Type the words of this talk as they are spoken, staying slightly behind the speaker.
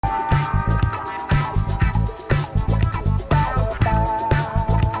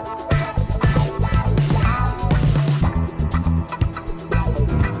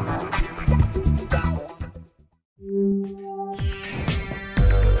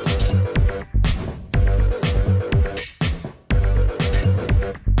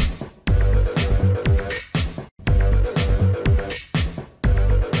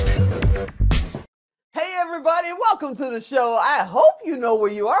welcome to the show. I hope you know where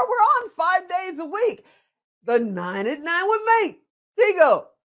you are. We're on 5 days a week. The 9 at 9 with Mate. Tigo,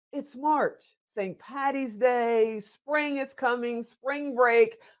 it's March, St. Patty's Day, spring is coming, spring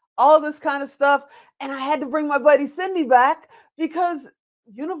break, all this kind of stuff. And I had to bring my buddy Cindy back because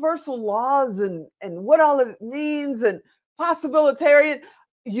universal laws and what all it means and possibilitarian,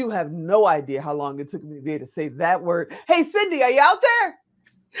 you have no idea how long it took me to be able to say that word. Hey, Cindy, are you out there?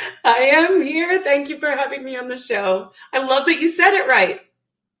 I am here. Thank you for having me on the show. I love that you said it right.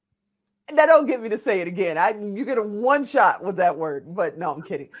 That don't get me to say it again. You get a one shot with that word, but no, I'm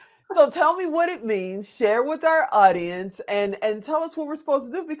kidding. So tell me what it means, share with our audience, and tell us what we're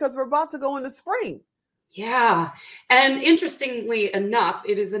supposed to do because we're about to go into spring. Yeah. And interestingly enough,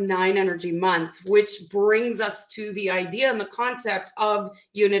 it is a 9 energy month, which brings us to the idea and the concept of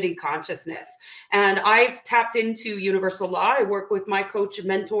unity consciousness. And I've tapped into universal law. I work with my coach,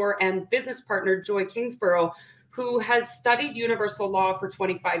 mentor, and business partner, Joy Kingsborough, who has studied universal law for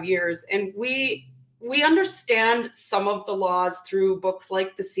 25 years. And we understand some of the laws through books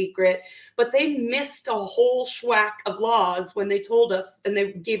like The Secret, but they missed a whole schwack of laws when they told us and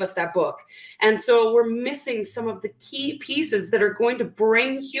they gave us that book. And so we're missing some of the key pieces that are going to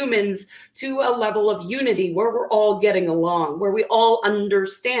bring humans to a level of unity where we're all getting along, where we all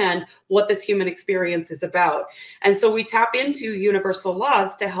understand what this human experience is about. And so we tap into universal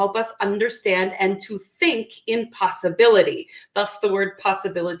laws to help us understand and to think in possibility, thus the word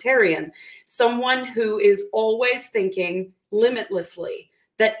possibilitarian. Someone who is always thinking limitlessly,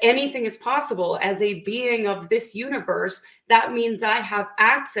 that anything is possible as a being of this universe. That means I have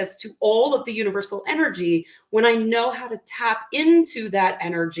access to all of the universal energy. When I know how to tap into that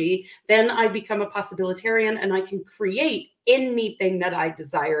energy, then I become a possibilitarian and I can create anything that I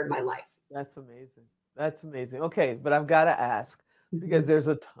desire in my life. That's amazing. That's amazing. Okay, but I've got to ask, because there's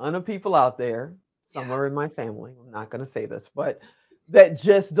a ton of people out there, somewhere in my family, I'm not going to say this, but that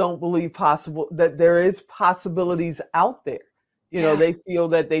just don't believe that there is possibilities out there. You know, they feel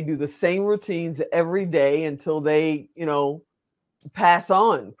that they do the same routines every day until they, pass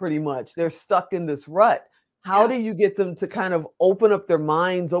on pretty much. They're stuck in this rut. How do you get them to kind of open up their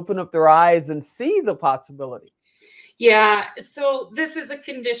minds, open up their eyes and see the possibility? Yeah, so this is a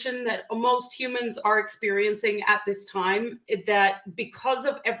condition that most humans are experiencing at this time, that because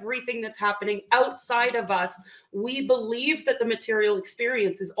of everything that's happening outside of us, we believe that the material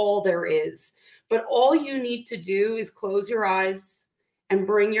experience is all there is. But all you need to do is close your eyes and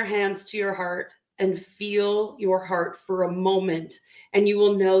bring your hands to your heart and feel your heart for a moment, and you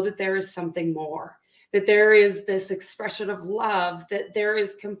will know that there is something more. That there is this expression of love, that there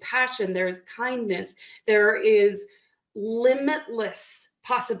is compassion, there is kindness, there is limitless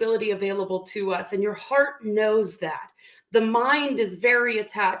possibility available to us. And your heart knows that. The mind is very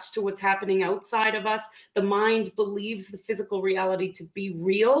attached to what's happening outside of us. The mind believes the physical reality to be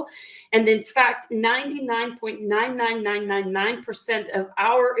real. And in fact, 99.99999% of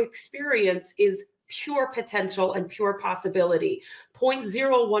our experience is pure potential and pure possibility.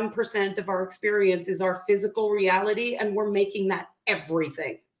 0.01% of our experience is our physical reality, and we're making that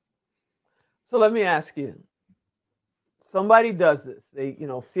everything. So let me ask you, somebody does this, they,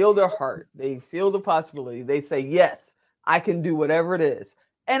 feel their heart, they feel the possibility, they say, yes, I can do whatever it is.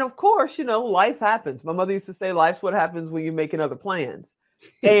 And of course, life happens. My mother used to say, life's what happens when you're making other plans.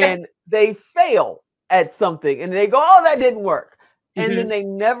 And they fail at something and they go, oh, that didn't work. And then they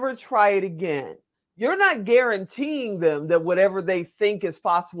never try it again. You're not guaranteeing them that whatever they think is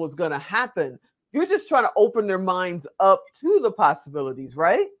possible is going to happen. You're just trying to open their minds up to the possibilities,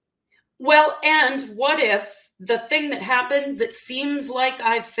 right? Well, and what if the thing that happened that seems like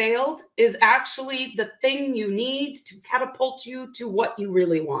I've failed is actually the thing you need to catapult you to what you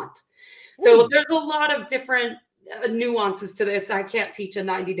really want? So there's a lot of different nuances to this. I can't teach a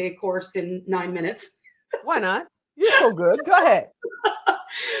 90-day course in 9 minutes. Why not? You're so good. Go ahead.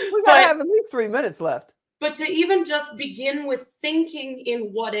 We got to have at least 3 minutes left. But to even just begin with thinking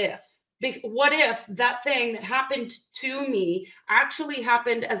in what if that thing that happened to me actually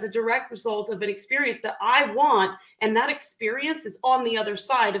happened as a direct result of an experience that I want, and that experience is on the other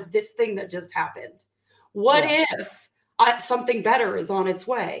side of this thing that just happened. What if something better is on its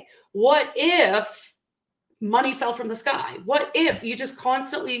way? What if money fell from the sky? What if you just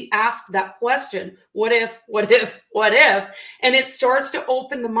constantly ask that question? What if, what if, what if? And it starts to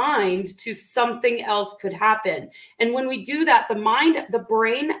open the mind to something else could happen. And when we do that, the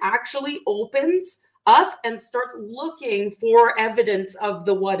brain actually opens up and starts looking for evidence of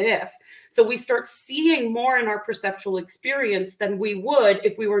the what if. So we start seeing more in our perceptual experience than we would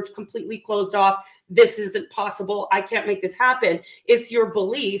if we were completely closed off. This isn't possible. I can't make this happen. It's your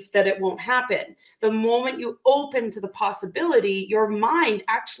belief that it won't happen. The moment you open to the possibility, your mind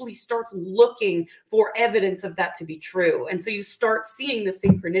actually starts looking for evidence of that to be true. And so you start seeing the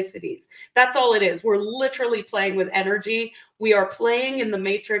synchronicities. That's all it is. We're literally playing with energy. We are playing in the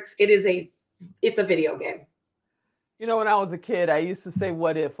matrix. It's a video game. You know, when I was a kid, I used to say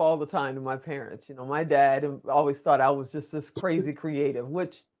what if all the time to my parents. You know, my dad always thought I was just this crazy creative,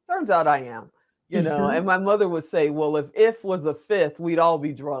 which turns out I am, you know, and my mother would say, well, if was a fifth, we'd all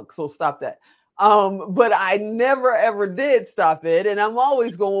be drunk. So stop that. But I never, ever did stop it. And I'm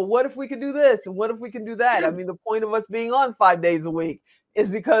always going, well, what if we could do this? And what if we can do that? I mean, the point of us being on 5 days a week is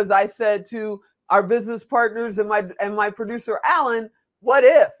because I said to our business partners and my producer, Alan, what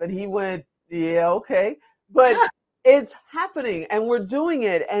if? And he went, yeah, okay. But it's happening and we're doing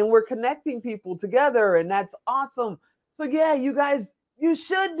it and we're connecting people together. And that's awesome. So yeah, you guys, you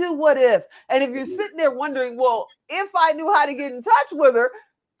should do what if. And if you're sitting there wondering, well, if I knew how to get in touch with her,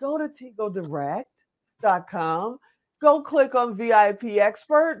 go to tigodirect.com. Go click on VIP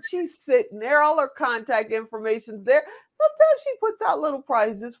Expert. She's sitting there. All her contact information's there. Sometimes she puts out little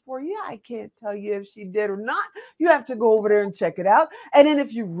prizes for you. I can't tell you if she did or not. You have to go over there and check it out. And then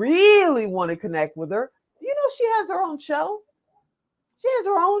if you really want to connect with her, you know, she has her own show. She has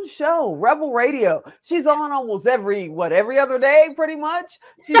her own show, Rebel Radio. She's on almost every other day, pretty much.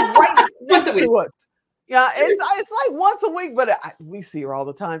 She's right next to us. Yeah, it's like once a week, but we see her all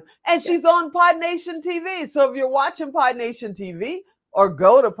the time. And she's on Pod Nation TV. So if you're watching Pod Nation TV or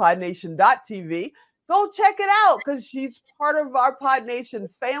go to podnation.tv, go check it out because she's part of our Pod Nation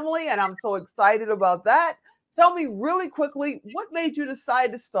family. And I'm so excited about that. Tell me really quickly, what made you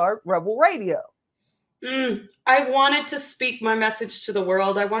decide to start Rebel Radio? I wanted to speak my message to the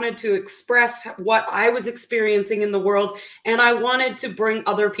world. I wanted to express what I was experiencing in the world, and I wanted to bring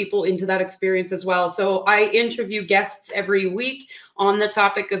other people into that experience as well. So I interview guests every week on the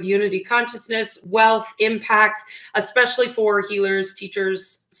topic of unity consciousness, wealth, impact, especially for healers,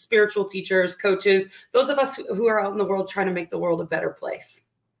 teachers, spiritual teachers, coaches, those of us who are out in the world trying to make the world a better place.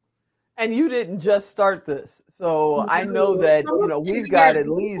 And you didn't just start this. So I know that, you know, we've got at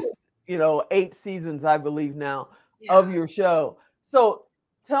least 8 seasons, I believe now, of your show. So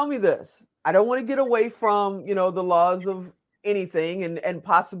tell me this. I don't want to get away from, the laws of anything and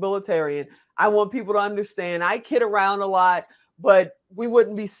possibilitarian. I want people to understand I kid around a lot, but we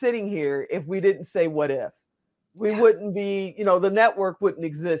wouldn't be sitting here if we didn't say what if. We wouldn't be, the network wouldn't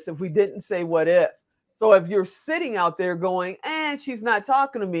exist if we didn't say what if. So if you're sitting out there going, she's not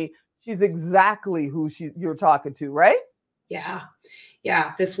talking to me, she's exactly who you're talking to, right?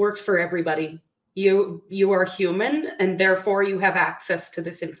 Yeah, this works for everybody. You are human, and therefore you have access to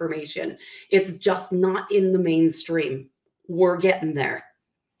this information. It's just not in the mainstream. We're getting there.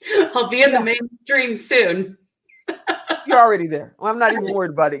 I'll be in the mainstream soon. You're already there. Well, I'm not even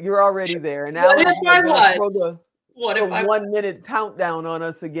worried about it. You're already there. And now what if I was? What if 1 minute countdown on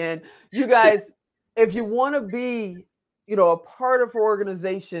us again? You guys, if you want to be, a part of her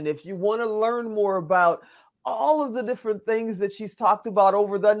organization, if you want to learn more about all of the different things that she's talked about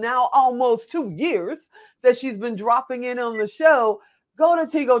over the now almost 2 years that she's been dropping in on the show, go to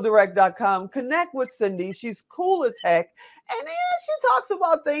tigodirect.com, connect with Cindy. She's cool as heck. And then she talks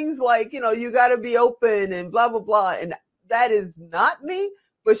about things like, you got to be open and blah, blah, blah. And that is not me,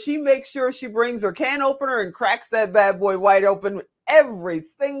 but she makes sure she brings her can opener and cracks that bad boy wide open every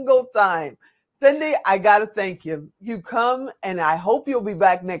single time. Cindy, I got to thank you. You come, and I hope you'll be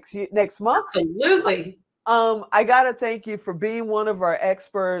back next month. Absolutely. I got to thank you for being one of our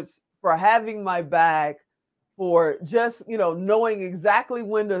experts, for having my back, for just, knowing exactly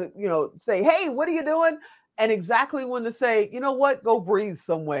when to, say, hey, what are you doing? And exactly when to say, you know what, go breathe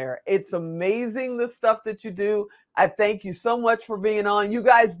somewhere. It's amazing the stuff that you do. I thank you so much for being on. You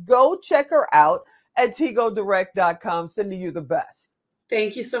guys go check her out at tigodirect.com. Cindy, you the best.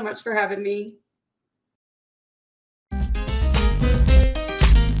 Thank you so much for having me.